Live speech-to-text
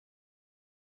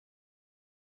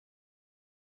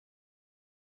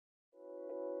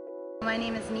My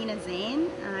name is Nina Zane,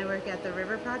 and I work at the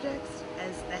River Project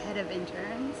as the head of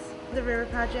interns. The River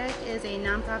Project is a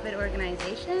nonprofit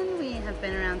organization. We have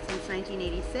been around since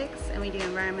 1986, and we do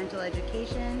environmental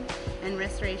education and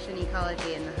restoration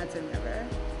ecology in the Hudson River.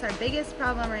 Our biggest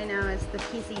problem right now is the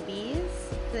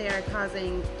PCBs. They are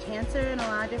causing cancer in a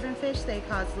lot of different fish. They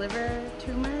cause liver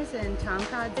tumors and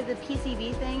tomcod. The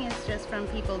PCB thing is just from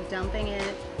people dumping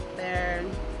it, their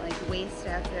waste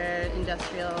after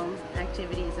industrial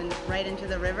activities and right into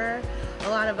the river. A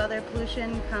lot of other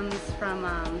pollution comes from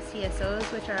CSOs,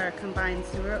 which are combined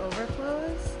sewer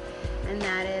overflows, and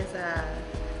that is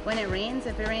when it rains,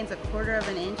 if it rains 1/4 of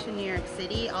an inch in New York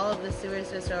City, all of the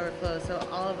sewers just overflow. So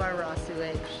all of our raw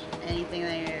sewage, anything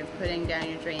that you're putting down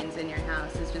your drains in your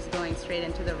house, is just going straight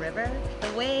into the river.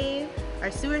 The way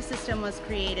our sewer system was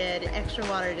created, extra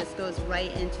water just goes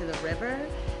right into the river.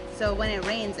 So when it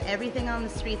rains, everything on the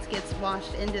streets gets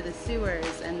washed into the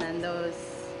sewers, and then those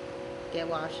get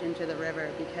washed into the river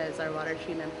because our water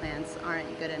treatment plants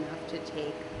aren't good enough to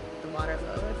take the water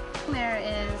load. There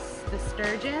is the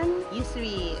sturgeon. Used to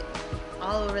be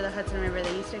all over the Hudson River.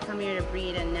 They used to come here to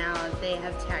breed, and now they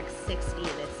have tagged 60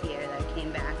 this year that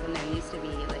came back, and there used to be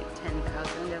like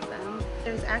 10,000 of them.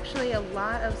 There's actually a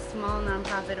lot of small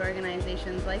nonprofit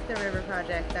organizations like the River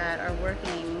Project that are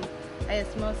working. I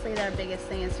guess mostly their biggest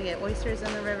thing is to get oysters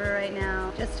in the river right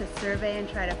now, just to survey and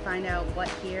try to find out what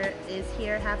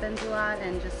here happens a lot,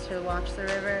 and just to watch the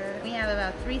river. We have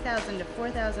about 3,000 to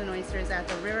 4,000 oysters at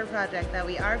the River Project that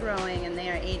we are growing, and they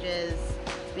are ages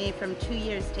maybe from 2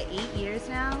 years to 8 years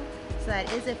now. So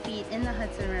that is a feat in the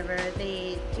Hudson River.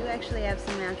 They do actually have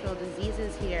some natural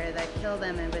diseases here that kill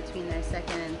them in between their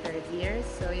second and third years,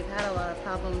 so we've had a lot of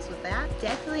problems with that.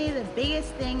 Definitely the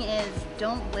biggest thing is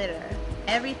don't litter.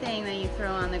 Everything that you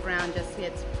throw on the ground just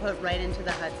gets put right into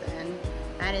the Hudson.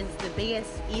 That is the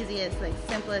biggest, easiest,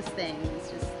 simplest thing.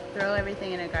 Is just throw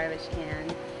everything in a garbage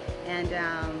can. And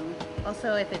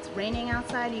also, if it's raining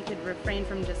outside, you could refrain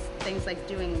from just things like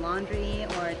doing laundry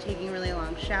or taking really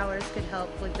long showers could help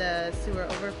with the sewer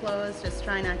overflows. Just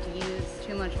try not to use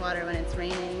too much water when it's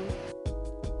raining.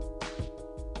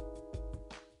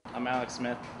 I'm Alex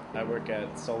Smith. I work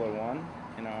at Solar One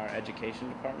in our education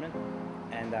department,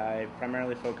 and I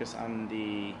primarily focus on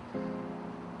the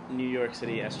New York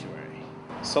City estuary.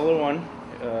 Solar One,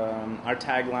 our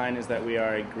tagline is that we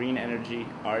are a green energy,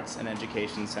 arts, and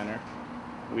education center.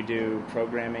 We do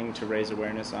programming to raise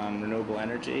awareness on renewable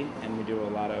energy, and we do a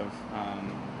lot of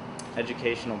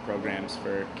educational programs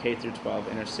for K through 12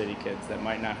 inner city kids that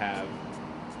might not have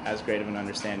as great of an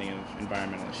understanding of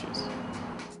environmental issues.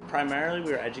 Primarily,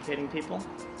 we are educating people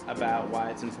about why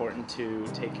it's important to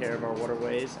take care of our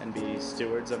waterways and be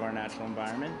stewards of our natural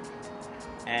environment.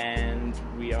 And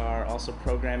we are also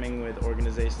programming with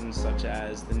organizations such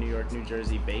as the New York, New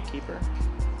Jersey Baykeeper,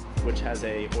 which has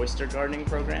a oyster gardening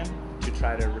program to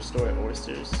try to restore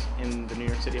oysters in the New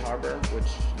York City harbor,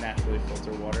 which naturally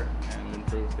filter water and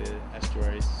improve the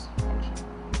estuary's function.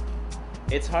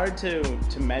 It's hard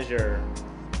to measure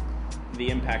the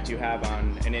impact you have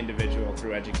on an individual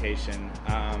through education.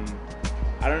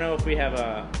 I don't know if we have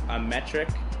a metric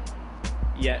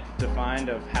yet defined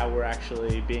of how we're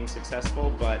actually being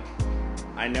successful, but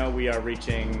I know we are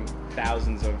reaching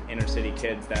thousands of inner city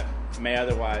kids that may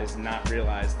otherwise not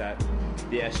realize that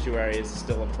the estuary is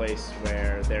still a place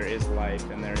where there is life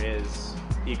and there is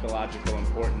ecological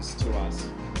importance to us.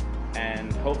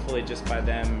 And hopefully just by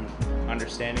them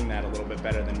understanding that a little bit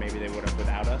better than maybe they would have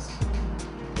without us,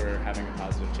 we're having a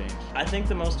positive change. I think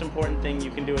the most important thing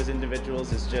you can do as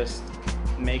individuals is just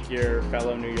make your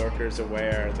fellow New Yorkers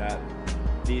aware that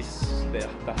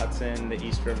the Hudson, the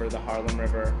East River, the Harlem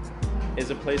River is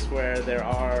a place where there's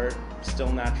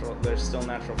still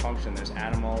natural function. There's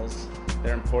animals,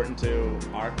 they're important to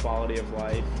our quality of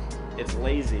life. It's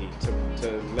lazy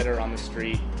to litter on the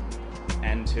street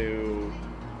and to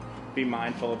be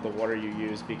mindful of the water you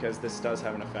use, because this does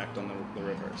have an effect on the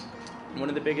rivers. One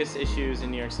of the biggest issues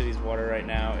in New York City's water right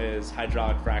now is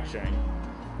hydraulic fracturing,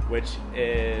 which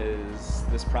is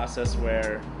this process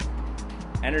where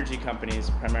energy companies,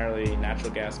 primarily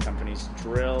natural gas companies,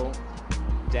 drill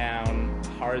down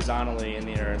horizontally in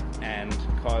the earth and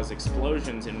cause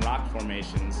explosions in rock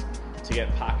formations to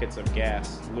get pockets of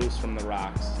gas loose from the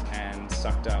rocks and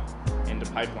sucked up into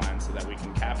pipelines so that we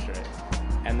can capture it.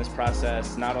 And this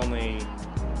process not only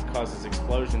causes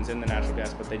explosions in the natural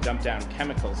gas, but they dump down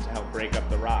chemicals to help break up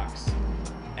the rocks.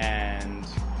 And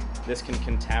this can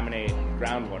contaminate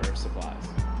groundwater supplies.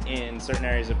 In certain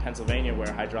areas of Pennsylvania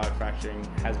where hydraulic fracturing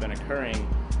has been occurring,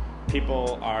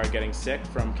 people are getting sick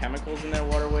from chemicals in their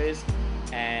waterways,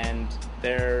 and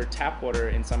their tap water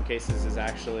in some cases is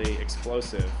actually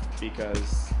explosive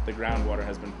because the groundwater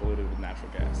has been polluted with natural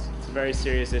gas. It's a very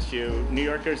serious issue. New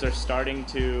Yorkers are starting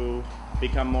to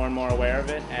become more and more aware of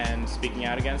it and speaking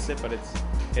out against it, but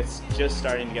it's just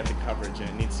starting to get the coverage, and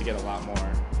it needs to get a lot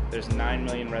more. There's 9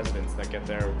 million residents that get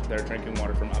their drinking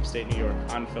water from upstate New York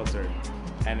unfiltered,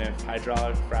 and if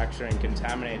hydraulic fracturing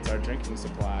contaminates our drinking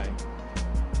supply,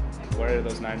 where are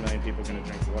those 9 million people going to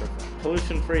drink water from?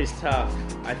 Pollution-free is tough.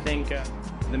 I think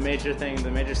the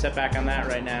major setback on that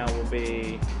right now will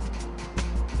be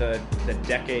the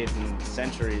decades and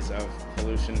centuries of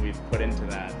pollution we've put into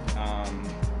that.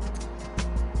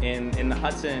 In the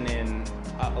Hudson, in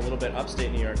a little bit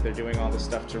upstate New York, they're doing all this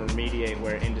stuff to remediate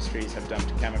where industries have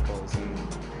dumped chemicals, and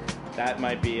that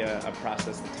might be a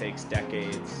process that takes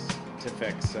decades to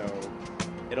fix, so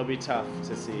it'll be tough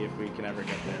to see if we can ever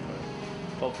get there,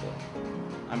 but hopefully.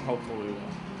 I'm hopeful we will.